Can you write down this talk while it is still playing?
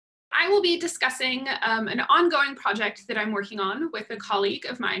I will be discussing an ongoing project that I'm working on with a colleague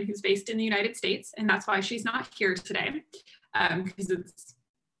of mine who's based in the United States, and that's why she's not here today, because it's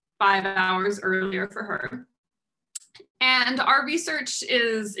 5 hours earlier for her. And our research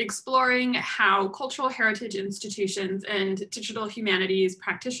is exploring how cultural heritage institutions and digital humanities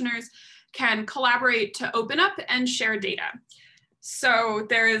practitioners can collaborate to open up and share data. So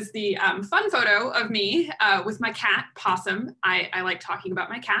there is the fun photo of me with my cat, Possum. I like talking about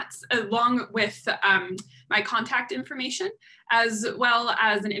my cats, along with my contact information, as well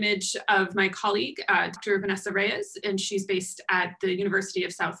as an image of my colleague, Dr. Vanessa Reyes, and she's based at the University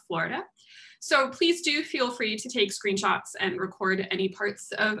of South Florida. So please do feel free to take screenshots and record any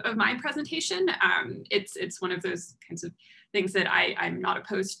parts of my presentation. It's one of those kinds of things that I'm not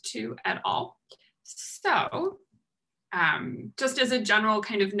opposed to at all. So just as a general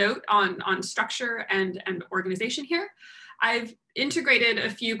kind of note on structure and organization here, I've integrated a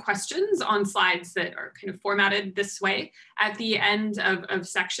few questions on slides that are kind of formatted this way at the end of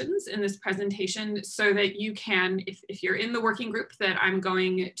sections in this presentation, so that you can, if you're in the working group that I'm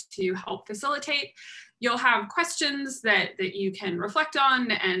going to help facilitate, you'll have questions that you can reflect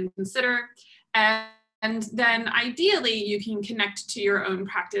on and consider. And then ideally you can connect to your own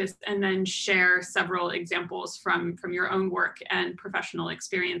practice and then share several examples from your own work and professional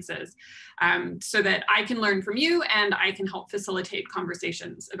experiences, so that I can learn from you and I can help facilitate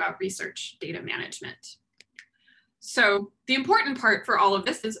conversations about research data management. So the important part for all of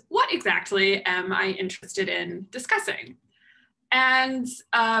this is, what exactly am I interested in discussing? And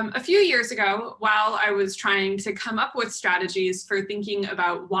a few years ago, while I was trying to come up with strategies for thinking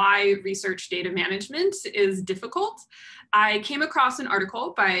about why research data management is difficult, I came across an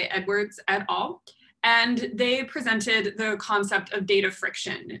article by Edwards et al. And they presented the concept of data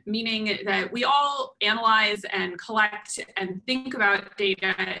friction, meaning that we all analyze and collect and think about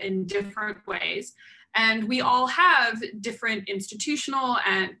data in different ways. And we all have different institutional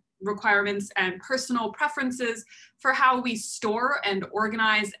and requirements and personal preferences for how we store and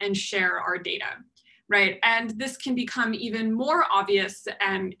organize and share our data, right? And this can become even more obvious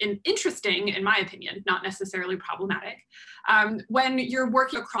and interesting, in my opinion, not necessarily problematic, when you're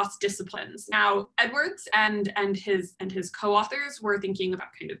working across disciplines. Now, Edwards and his co-authors were thinking about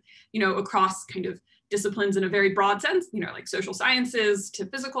kind of, across kind of disciplines in a very broad sense, like social sciences to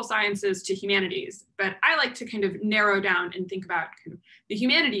physical sciences to humanities. But I like to kind of narrow down and think about kind of the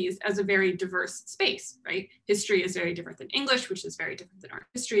humanities as a very diverse space, right? History is very different than English, which is very different than art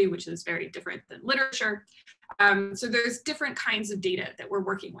history, which is very different than literature. So there's different kinds of data that we're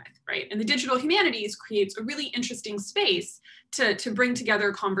working with, right? And the digital humanities creates a really interesting space to bring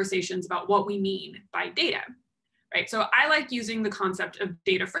together conversations about what we mean by data. Right, so I like using the concept of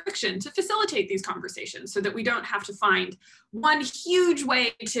data friction to facilitate these conversations, so that we don't have to find one huge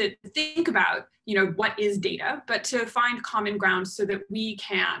way to think about, what is data, but to find common ground so that we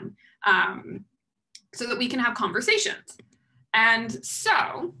can have conversations. And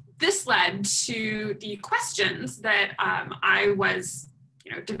so this led to the questions that I was,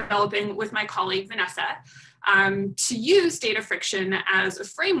 developing with my colleague Vanessa, to use data friction as a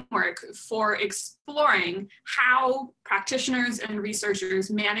framework for exploring how practitioners and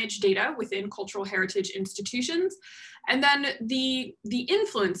researchers manage data within cultural heritage institutions. And then the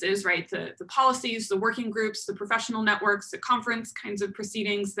influences, right, the policies, the working groups, the professional networks, the conference kinds of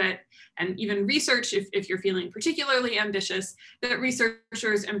proceedings and even research, if you're feeling particularly ambitious, that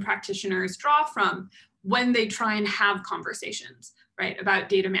researchers and practitioners draw from when they try and have conversations, right, about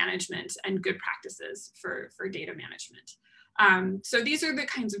data management and good practices for data management. So these are the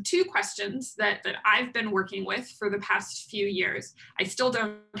kinds of two questions that I've been working with for the past few years. I still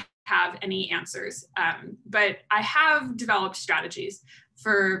don't have any answers, but I have developed strategies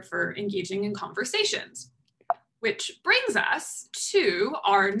for engaging in conversations, which brings us to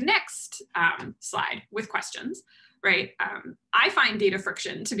our next slide with questions. Right, I find data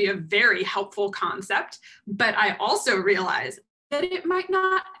friction to be a very helpful concept, but I also realize that it might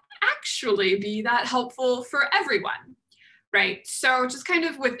not actually be that helpful for everyone, right? So just kind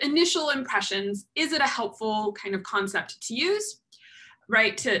of with initial impressions, is it a helpful kind of concept to use,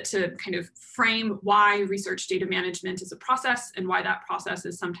 right? To kind of frame why research data management is a process and why that process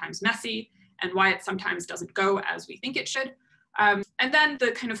is sometimes messy and why it sometimes doesn't go as we think it should. And then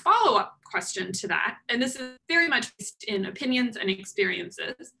the kind of follow-up question to that, and this is very much based in opinions and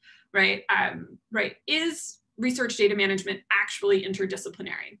experiences, right? Is research data management actually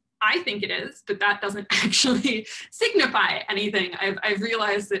interdisciplinary? I think it is, but that doesn't actually signify anything. I've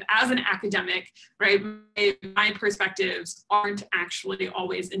realized that as an academic, right, my perspectives aren't actually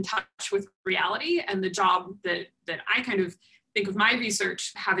always in touch with reality, and the job that I kind of think of my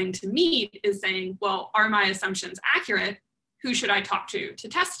research having to meet is saying, well, are my assumptions accurate? Who should I talk to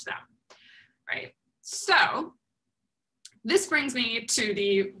test them, right? So this brings me to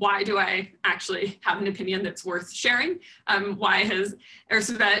the why do I actually have an opinion that's worth sharing? Why has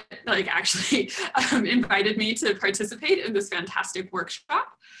Erzsébet actually invited me to participate in this fantastic workshop?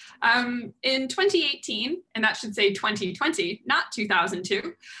 In 2018, and that should say 2020, not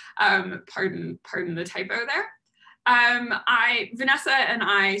 2002, pardon the typo there. Vanessa and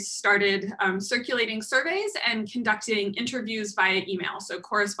I started circulating surveys and conducting interviews via email, so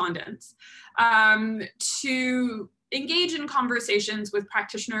correspondence, to engage in conversations with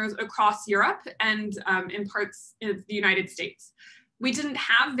practitioners across Europe and in parts of the United States. We didn't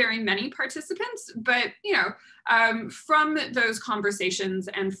have very many participants, but from those conversations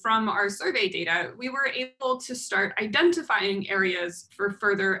and from our survey data, we were able to start identifying areas for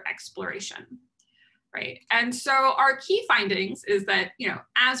further exploration, right? And so our key findings is that,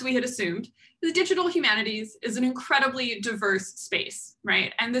 as we had assumed, the digital humanities is an incredibly diverse space,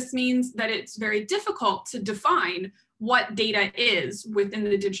 right? And this means that it's very difficult to define what data is within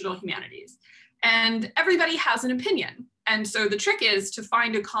the digital humanities. And everybody has an opinion. And so the trick is to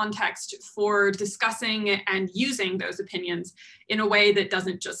find a context for discussing and using those opinions in a way that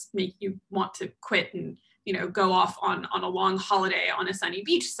doesn't just make you want to quit and go off on a long holiday on a sunny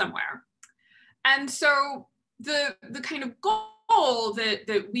beach somewhere. And so the kind of goal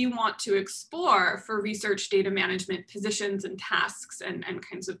that we want to explore for research data management positions and tasks and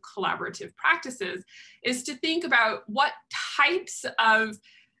kinds of collaborative practices is to think about what types of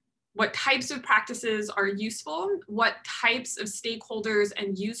practices are useful, what types of stakeholders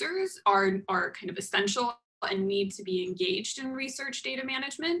and users are kind of essential and need to be engaged in research data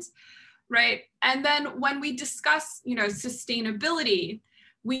management, right? And then when we discuss, sustainability,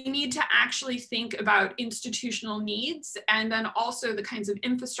 we need to actually think about institutional needs and then also the kinds of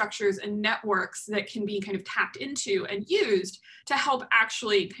infrastructures and networks that can be kind of tapped into and used to help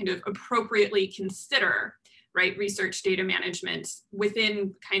actually kind of appropriately consider, right, research data management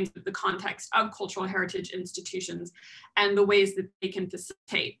within kinds of the context of cultural heritage institutions and the ways that they can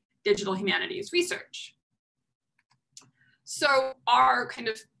facilitate digital humanities research. So our kind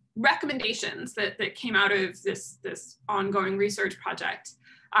of recommendations that came out of this ongoing research project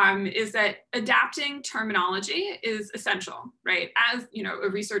is that adapting terminology is essential, right? As a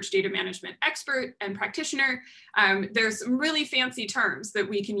research data management expert and practitioner, there's some really fancy terms that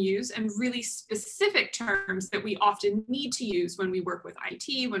we can use and really specific terms that we often need to use when we work with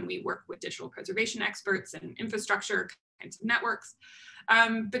IT, when we work with digital preservation experts and infrastructure kinds of networks.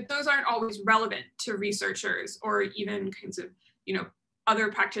 But those aren't always relevant to researchers or even kinds of,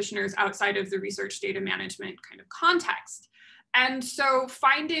 other practitioners outside of the research data management kind of context. And so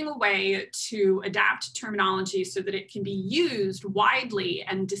finding a way to adapt terminology so that it can be used widely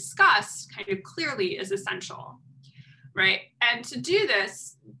and discussed kind of clearly is essential, right? And to do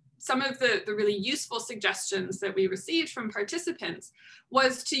this, some of the really useful suggestions that we received from participants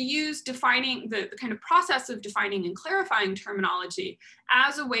was to use defining the kind of process of defining and clarifying terminology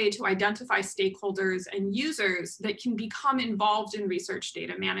as a way to identify stakeholders and users that can become involved in research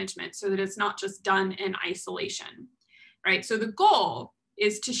data management so that it's not just done in isolation. Right, so the goal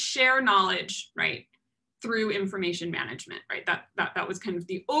is to share knowledge, right, through information management, right? That was kind of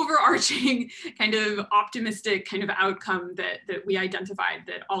the overarching kind of optimistic kind of outcome that we identified,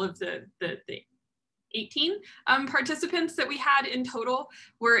 that all of the 18 participants that we had in total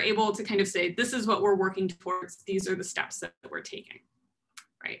were able to kind of say, this is what we're working towards, these are the steps that we're taking,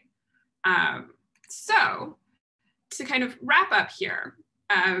 right? So to kind of wrap up here,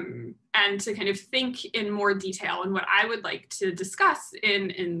 and to kind of think in more detail and what I would like to discuss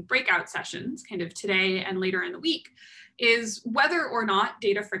in breakout sessions kind of today and later in the week is whether or not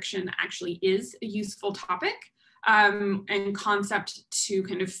data friction actually is a useful topic and concept to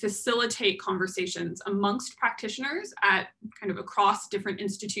kind of facilitate conversations amongst practitioners at kind of across different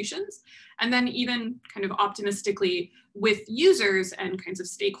institutions, and then even kind of optimistically with users and kinds of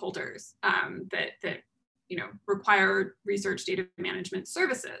stakeholders that require research data management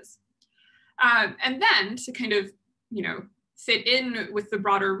services. And then to kind of, fit in with the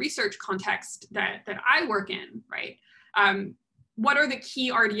broader research context that I work in, right? What are the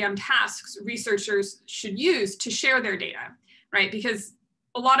key RDM tasks researchers should use to share their data, right? Because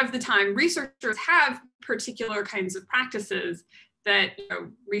a lot of the time researchers have particular kinds of practices that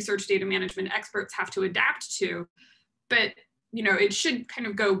research data management experts have to adapt to, but it should kind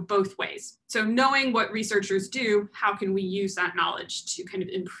of go both ways. So knowing what researchers do, how can we use that knowledge to kind of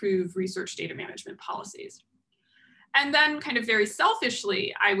improve research data management policies? And then kind of very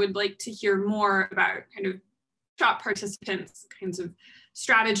selfishly, I would like to hear more about kind of workshop participants kinds of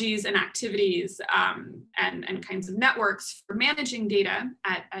strategies and activities and kinds of networks for managing data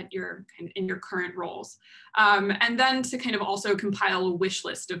at your in your current roles. And then to kind of also compile a wish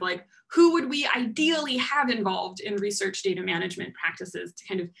list of like, who would we ideally have involved in research data management practices to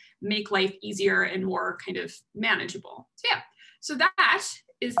kind of make life easier and more kind of manageable. So yeah, so that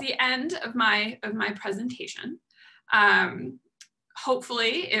is the end of my presentation.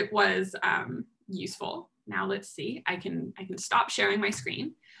 Hopefully it was useful. Now let's see, I can stop sharing my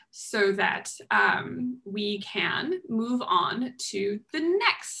screen so that we can move on to the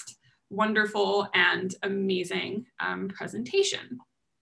next wonderful and amazing presentation.